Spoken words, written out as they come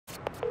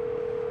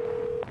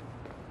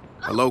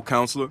Hello,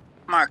 counselor?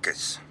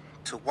 Marcus,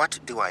 to what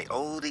do I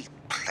owe the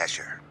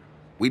pleasure?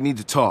 We need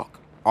to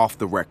talk, off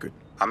the record.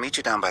 I'll meet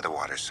you down by the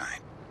waterside,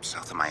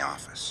 south of my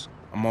office.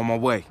 I'm on my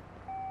way.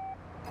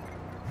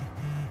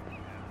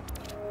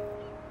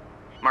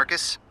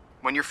 Marcus,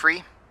 when you're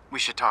free, we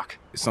should talk.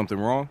 Is something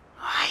wrong?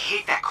 I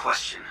hate that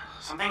question.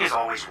 Something is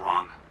always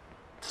wrong.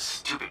 It's a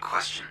stupid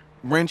question.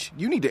 Wrench,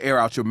 you need to air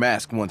out your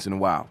mask once in a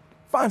while.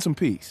 Find some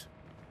peace.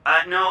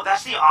 No,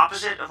 that's the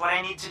opposite of what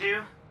I need to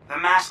do. The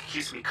mask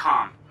keeps me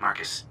calm,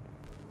 Marcus.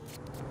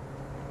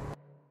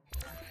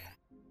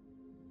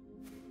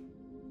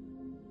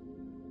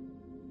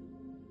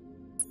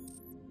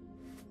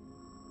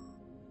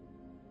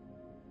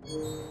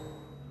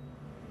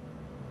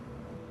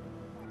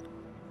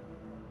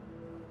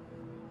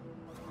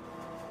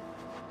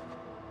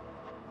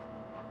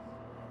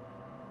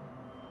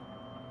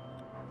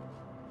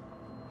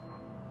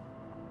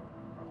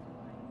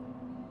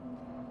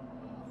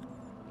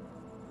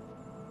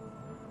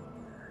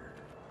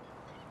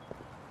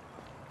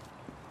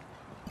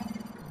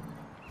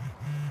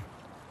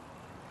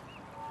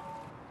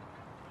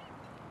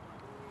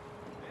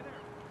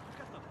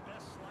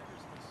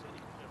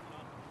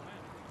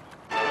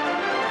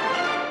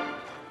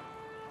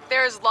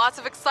 There is lots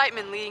of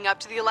excitement leading up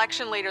to the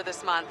election later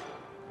this month.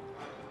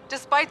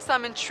 Despite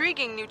some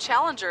intriguing new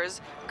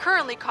challengers,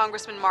 currently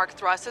Congressman Mark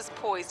Thruss is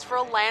poised for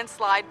a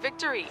landslide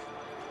victory.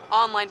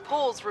 Online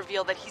polls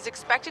reveal that he's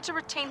expected to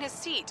retain his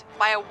seat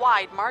by a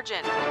wide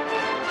margin.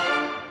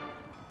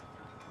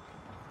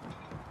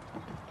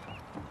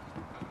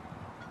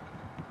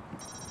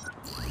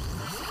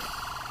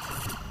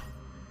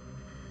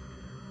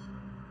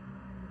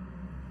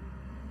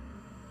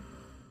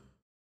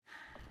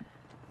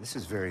 This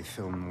is very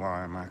film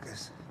noir,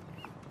 Marcus.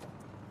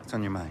 What's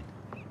on your mind?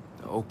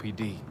 The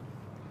OPD.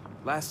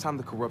 Last time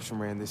the corruption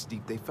ran this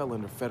deep, they fell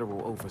under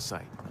federal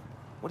oversight.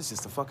 What is this,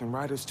 the fucking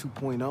Riders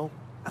 2.0?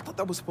 I thought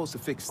that was supposed to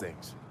fix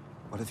things.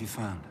 What have you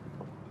found?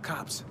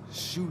 Cops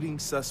shooting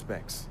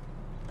suspects,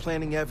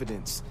 planting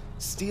evidence,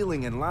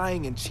 stealing and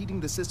lying and cheating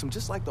the system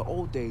just like the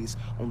old days,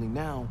 only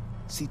now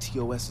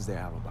CTOS is their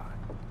alibi.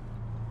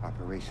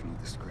 Operational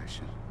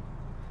discretion.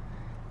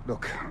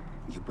 Look,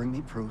 you bring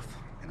me proof,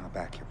 and I'll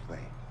back your play.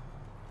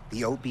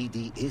 The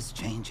OPD is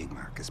changing,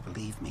 Marcus,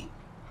 believe me.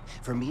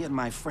 For me and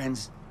my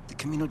friends, the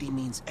community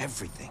means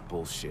everything.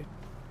 Bullshit.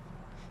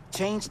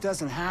 Change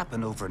doesn't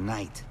happen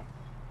overnight.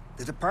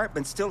 The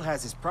department still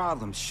has its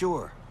problems,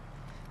 sure.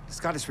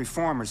 It's got its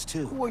reformers,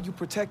 too. Who are you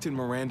protecting,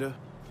 Miranda?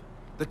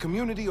 The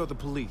community or the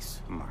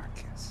police?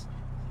 Marcus,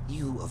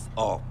 you of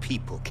all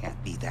people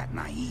can't be that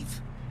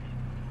naive.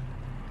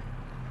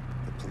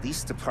 The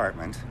police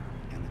department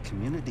and the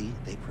community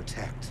they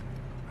protect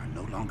are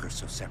no longer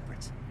so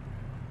separate.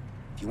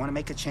 If you want to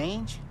make a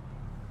change,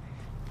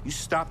 you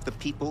stop the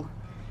people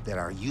that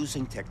are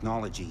using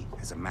technology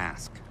as a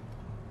mask.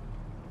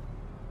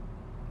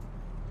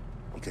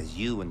 Because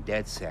you and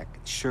DedSec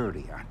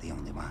surely aren't the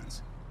only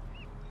ones.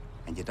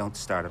 And you don't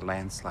start a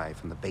landslide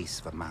from the base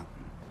of a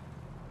mountain.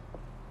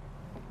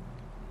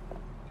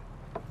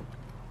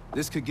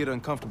 This could get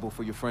uncomfortable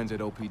for your friends at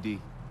OPD.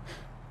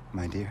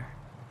 My dear,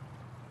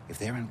 if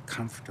they're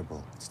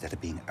uncomfortable instead of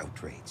being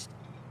outraged,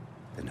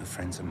 they're no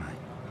friends of mine.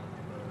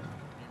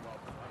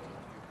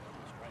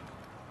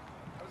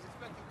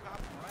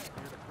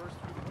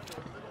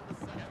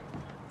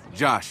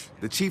 Josh,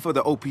 the chief of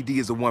the OPD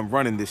is the one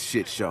running this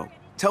shit show.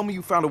 Tell me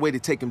you found a way to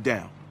take him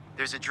down.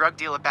 There's a drug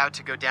deal about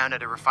to go down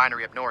at a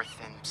refinery up north,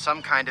 and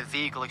some kind of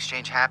vehicle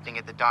exchange happening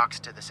at the docks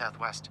to the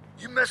southwest.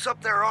 You mess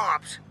up their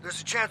ops, there's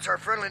a chance our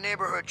friendly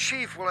neighborhood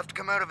chief will have to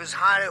come out of his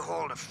hidey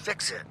hole to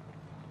fix it.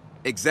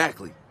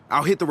 Exactly.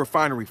 I'll hit the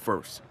refinery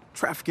first.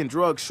 Trafficking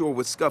drugs sure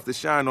would scuff the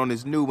shine on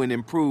his new and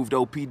improved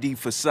OPD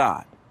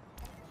facade.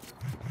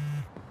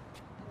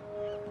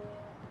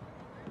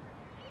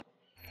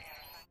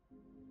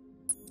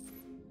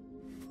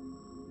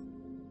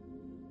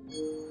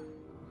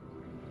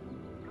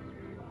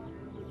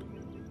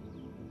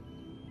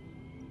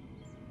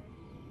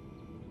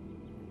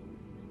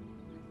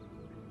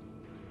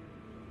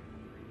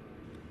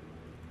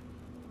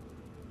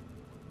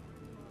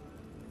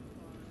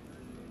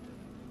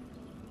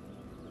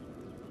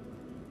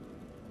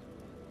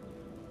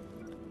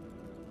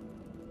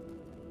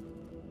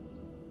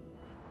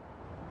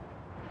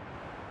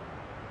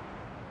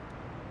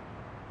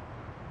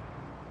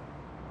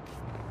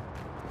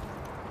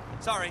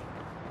 Sorry.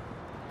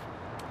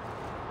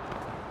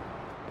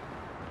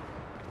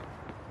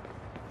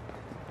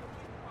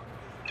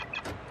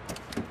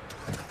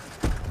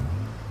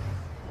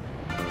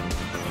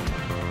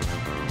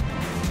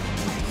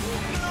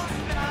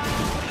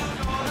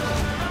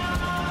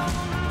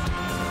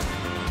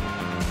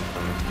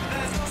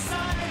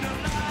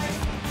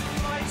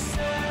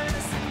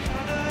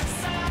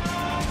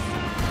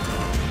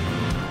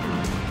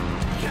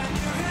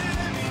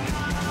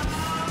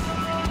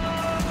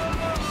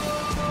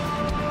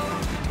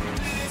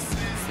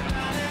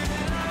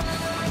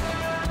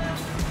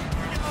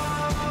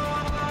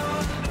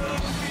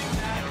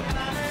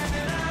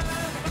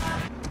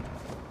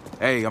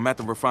 Hey, I'm at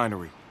the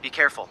refinery. Be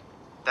careful.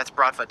 That's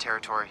Broadfoot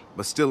territory.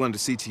 But still under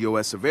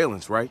CTOS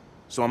surveillance, right?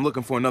 So I'm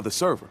looking for another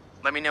server.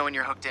 Let me know when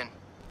you're hooked in.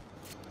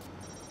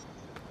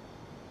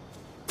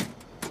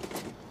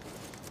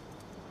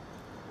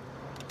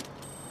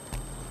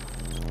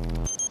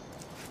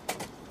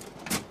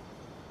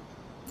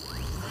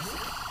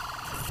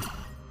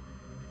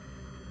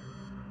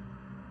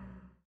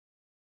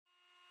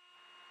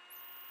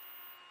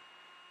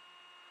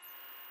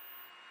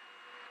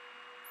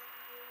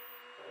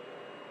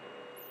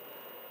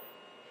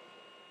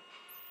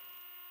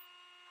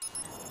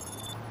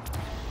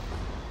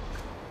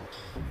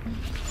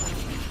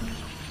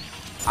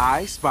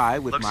 I spy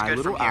with Looks my good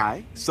little from here.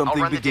 eye something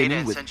I'll run the data beginning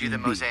and with send you the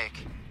EB. mosaic.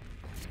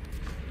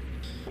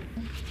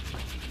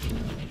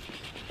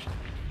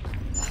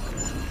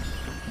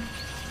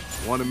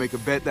 Want to make a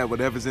bet that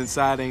whatever's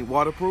inside ain't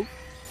waterproof?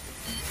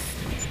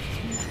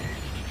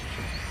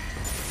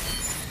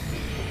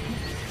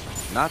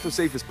 Not the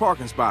safest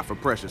parking spot for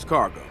precious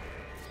cargo.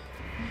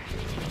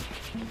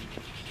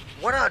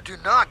 What I do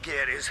not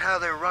get is how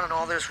they're running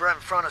all this right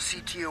in front of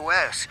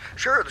CTOS.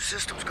 Sure, the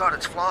system's got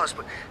its flaws,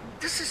 but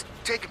this is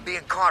taking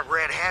being caught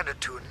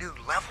red-handed to a new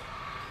level.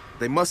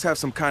 They must have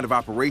some kind of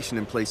operation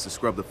in place to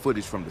scrub the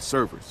footage from the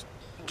servers.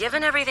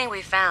 Given everything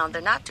we found,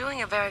 they're not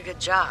doing a very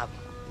good job.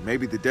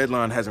 Maybe the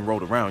deadline hasn't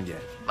rolled around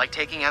yet. Like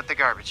taking out the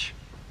garbage.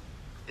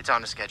 It's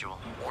on a schedule.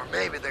 Or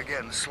maybe they're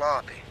getting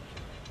sloppy.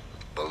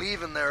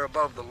 Believing they're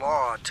above the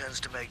law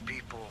tends to make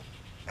people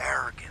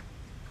arrogant.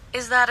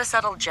 Is that a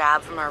subtle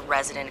jab from our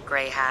resident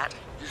gray hat?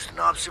 Just an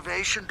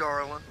observation,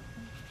 darling.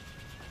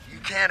 You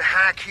can't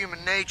hack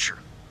human nature.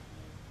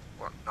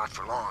 Well, not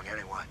for long,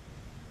 anyway.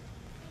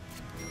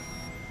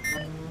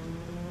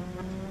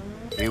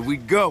 Here we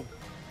go.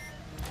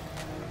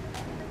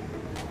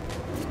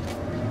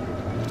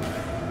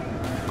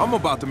 I'm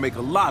about to make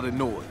a lot of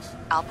noise.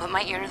 I'll put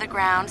my ear to the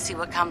ground, see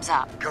what comes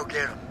up. Go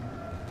get him.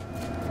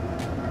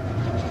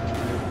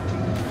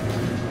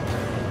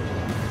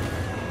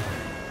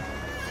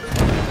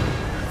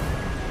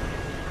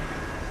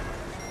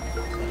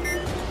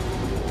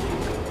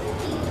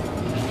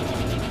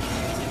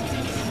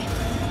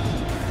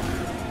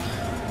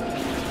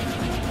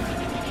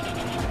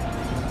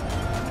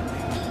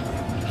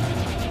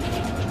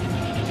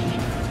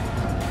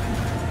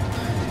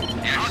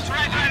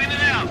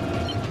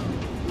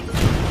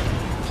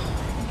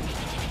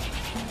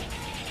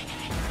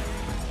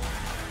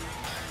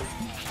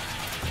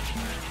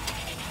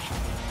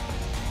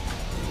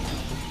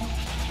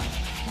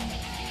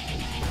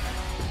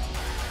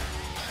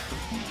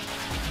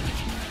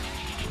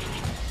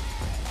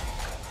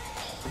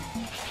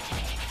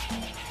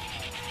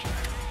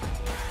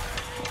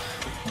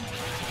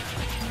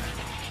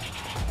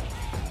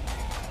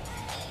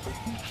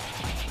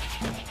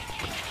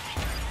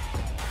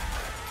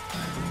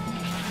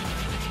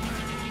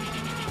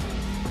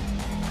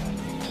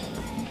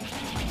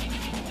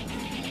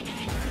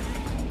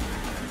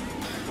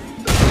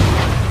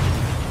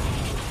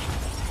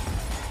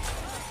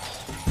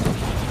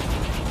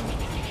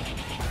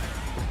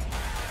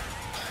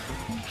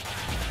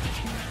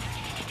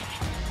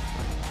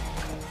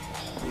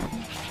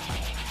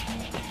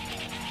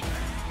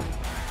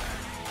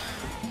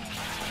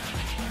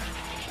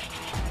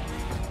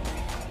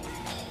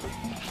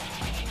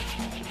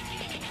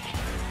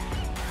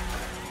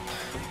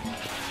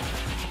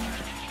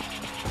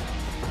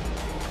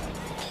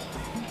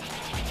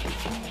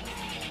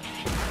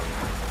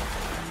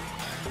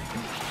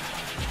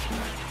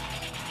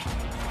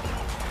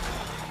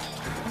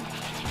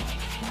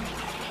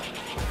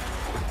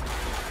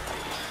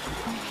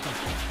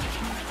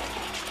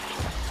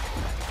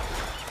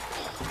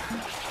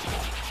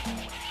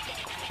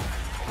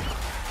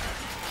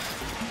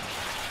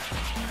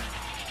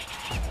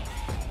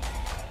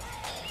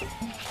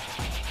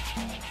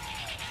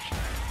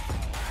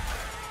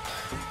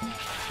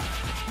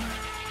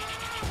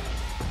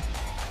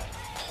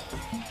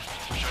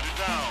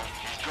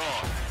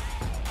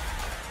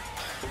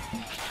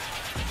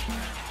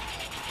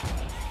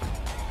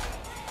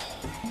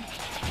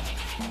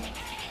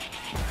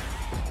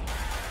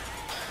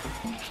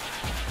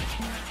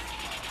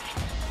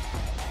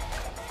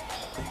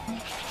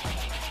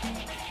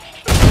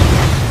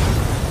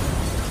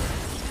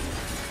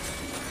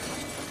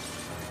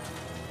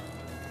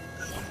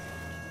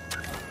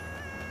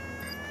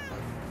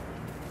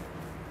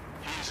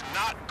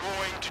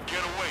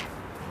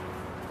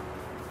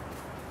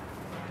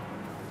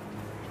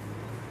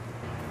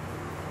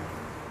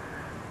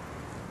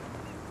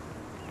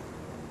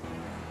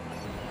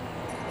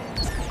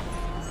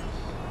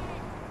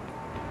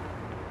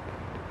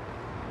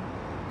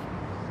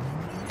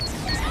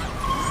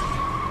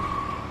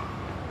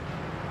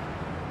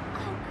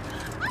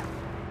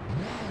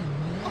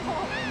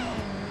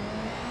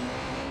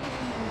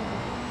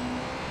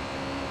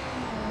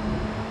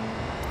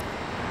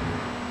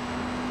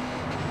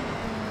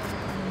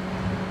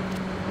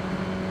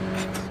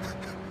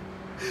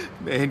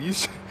 Man, you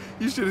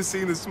should have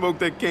seen the smoke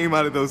that came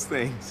out of those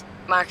things.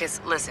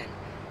 Marcus, listen.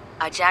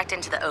 I jacked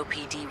into the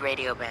OPD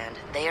radio band.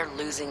 They are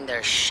losing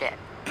their shit.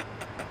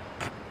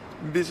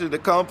 Mission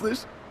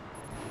accomplished?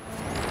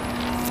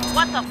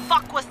 What the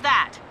fuck was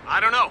that? I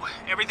don't know.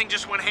 Everything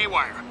just went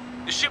haywire.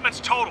 The shipment's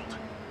totaled.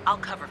 I'll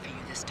cover for you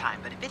this time,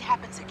 but if it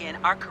happens again,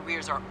 our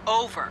careers are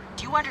over.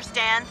 Do you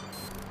understand?